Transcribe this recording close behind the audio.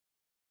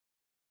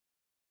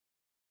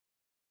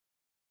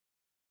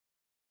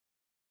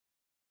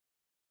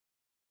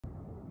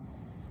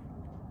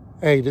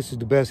Hey, this is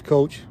the best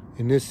coach.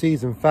 In this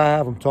season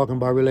 5, I'm talking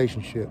about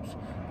relationships.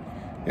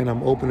 And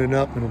I'm opening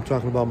up and I'm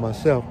talking about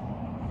myself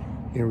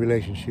in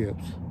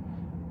relationships.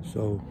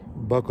 So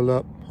buckle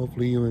up.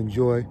 Hopefully you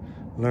enjoy,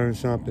 learn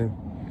something.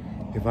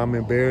 If I'm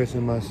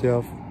embarrassing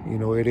myself,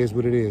 it is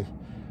what it is.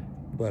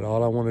 But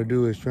all I want to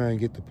do is try and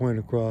get the point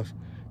across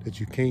that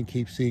you can't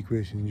keep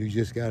secrets and you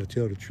just got to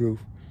tell the truth.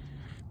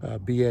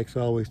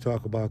 BX always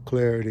talk about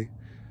clarity.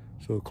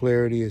 So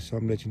clarity is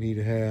something that you need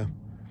to have.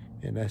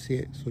 And that's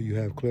it. So you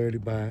have clarity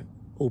by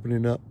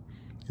opening up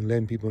and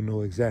letting people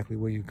know exactly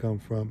where you come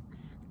from,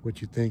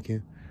 what you're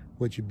thinking,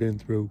 what you've been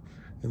through.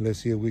 And let's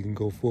see if we can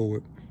go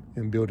forward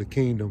and build a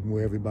kingdom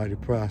where everybody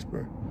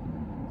prosper.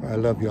 I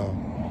love y'all.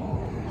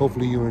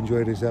 Hopefully you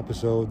enjoy this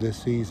episode,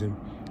 this season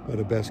of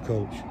The Best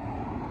Coach.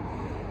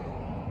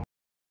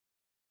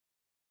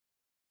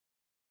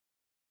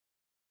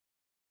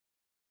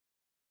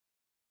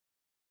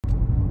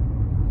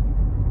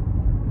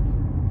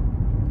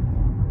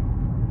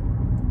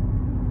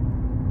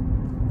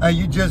 Hey,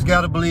 you just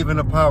got to believe in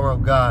the power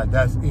of God.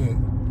 That's it.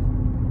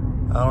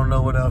 I don't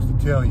know what else to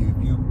tell you.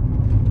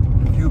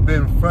 If you've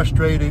been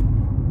frustrated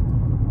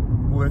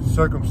with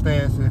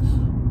circumstances,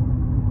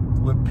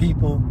 with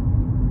people,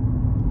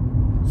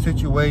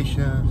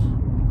 situations,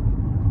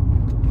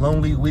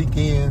 lonely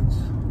weekends,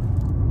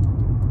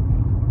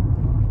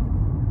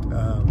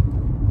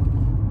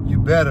 you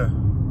better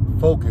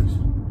focus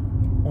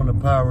on the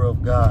power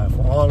of God.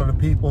 For all of the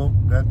people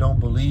that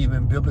don't believe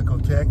in biblical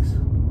texts,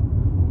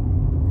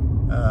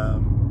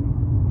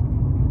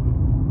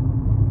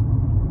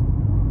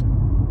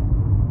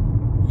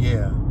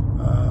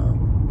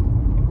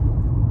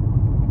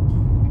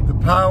 the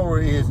power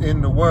is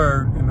in the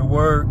Word, and the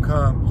Word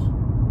comes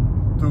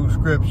through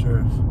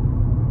Scriptures.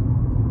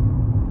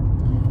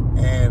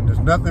 And there's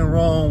nothing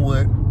wrong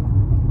with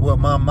what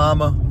my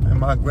mama and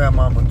my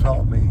grandmama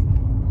taught me.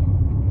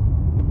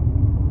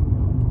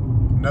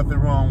 Nothing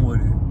wrong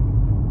with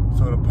it.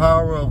 So the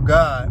power of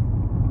God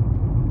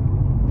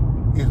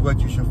is what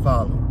you should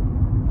follow.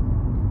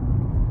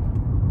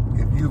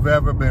 If you've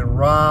ever been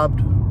robbed,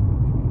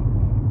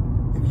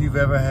 if you've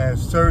ever had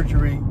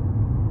surgery,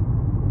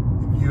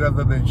 if you've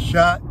ever been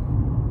shot,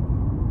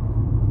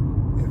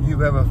 if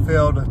you've ever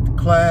failed a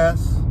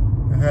class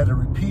and had to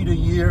repeat a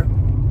year,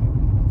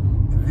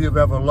 if you've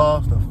ever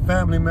lost a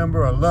family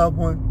member, a loved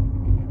one,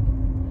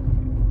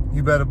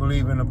 you better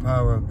believe in the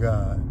power of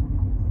God.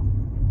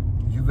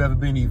 If you've ever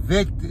been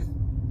evicted,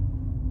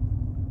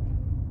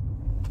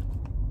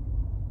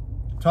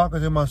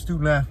 talking to my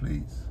student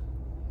athletes,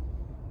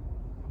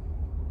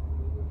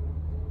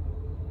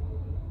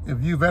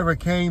 if you've ever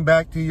came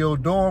back to your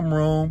dorm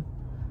room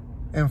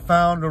and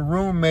found a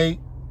roommate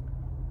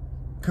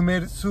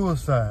committed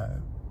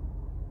suicide,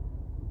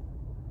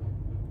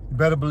 you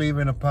better believe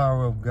in the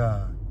power of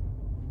God.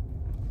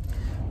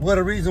 Well,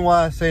 the reason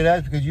why I say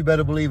that is because you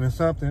better believe in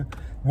something.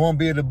 You won't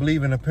be able to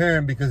believe in a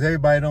parent because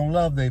everybody don't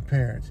love their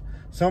parents.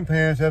 Some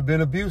parents have been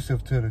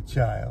abusive to the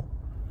child.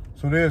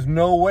 So there's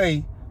no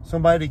way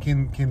somebody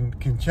can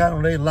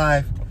channel their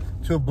life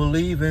to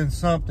believe in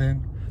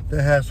something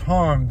that has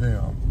harmed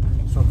them.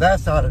 So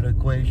that's out of the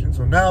equation.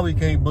 So now we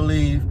can't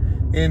believe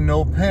in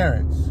no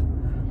parents.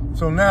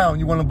 So now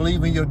you want to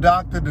believe in your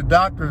doctor, the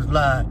doctors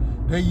lie.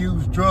 They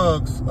use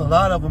drugs. A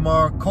lot of them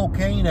are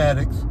cocaine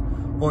addicts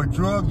or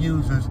drug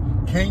users.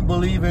 Can't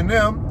believe in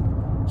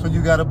them, so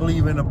you got to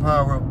believe in the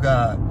power of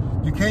God.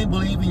 You can't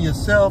believe in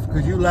yourself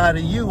because you lie to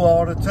you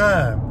all the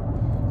time.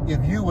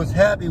 If you was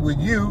happy with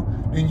you,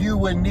 then you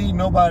wouldn't need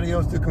nobody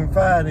else to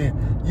confide in.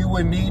 You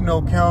wouldn't need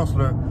no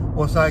counselor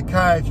or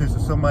psychiatrist or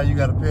somebody you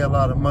got to pay a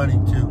lot of money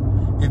to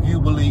if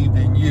you believed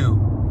in you.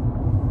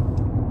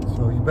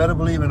 So you better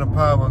believe in the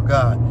power of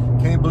God.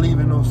 Can't believe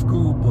in those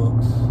school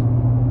books.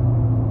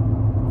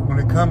 When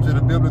it comes to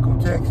the biblical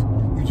text,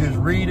 you just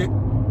read it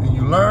and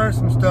you learn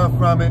some stuff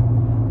from it,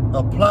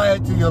 apply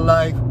it to your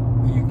life,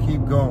 and you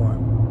keep going.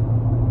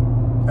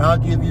 And I'll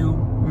give you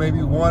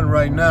maybe one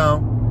right now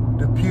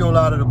to peel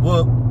out of the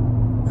book,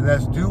 and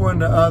that's do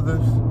unto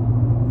others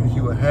as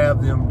you will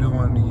have them do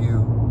unto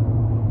you.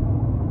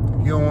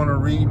 If you don't want to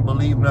read and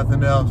believe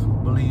nothing else,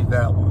 believe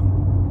that one.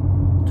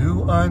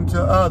 Do unto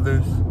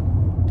others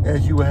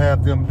as you will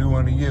have them do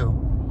unto you.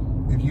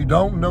 If you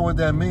don't know what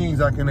that means,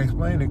 I can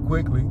explain it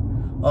quickly.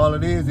 All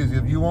it is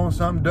if you want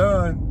something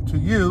done to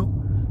you,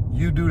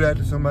 you do that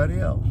to somebody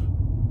else.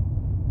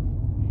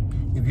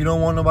 If you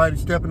don't want nobody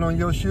stepping on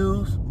your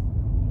shoes,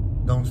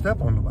 don't step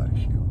on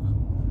nobody's shoes.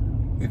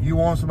 If you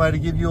want somebody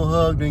to give you a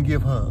hug, then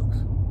give hugs.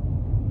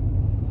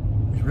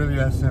 It's really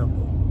that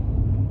simple.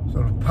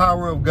 So the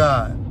power of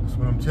God, that's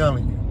what I'm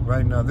telling you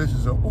right now. This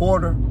is an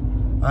order.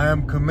 I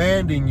am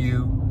commanding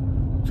you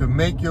to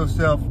make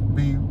yourself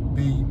be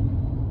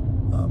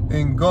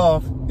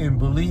engulfed in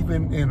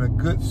believing in a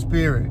good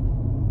spirit.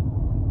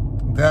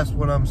 That's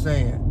what I'm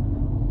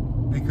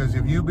saying. Because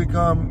if you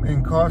become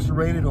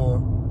incarcerated or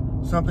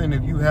something,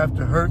 if you have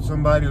to hurt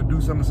somebody or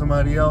do something to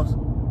somebody else,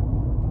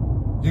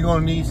 you're going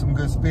to need some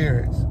good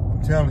spirits.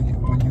 I'm telling you,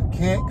 when you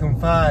can't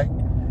confide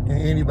in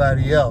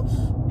anybody else,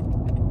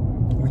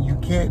 when you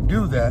can't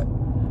do that,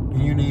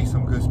 then you need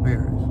some good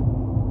spirits.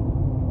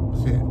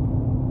 That's it.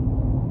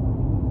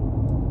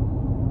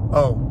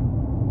 Oh,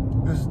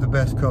 this is the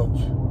best coach.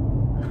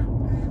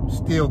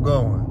 Still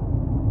going.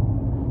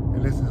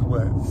 And this is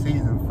what,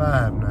 season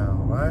 5 now,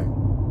 right?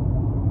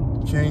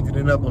 Changing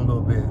it up a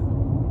little bit.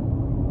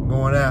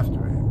 Going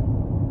after it.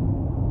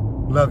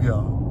 Love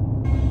y'all.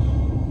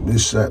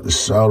 This shot the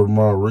shout of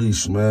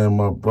Maurice, man,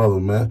 my brother,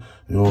 man.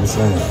 You know what I'm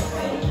saying?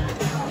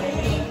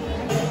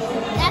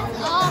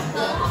 That's all,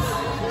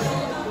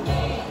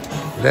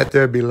 folks. Let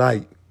there be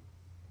light.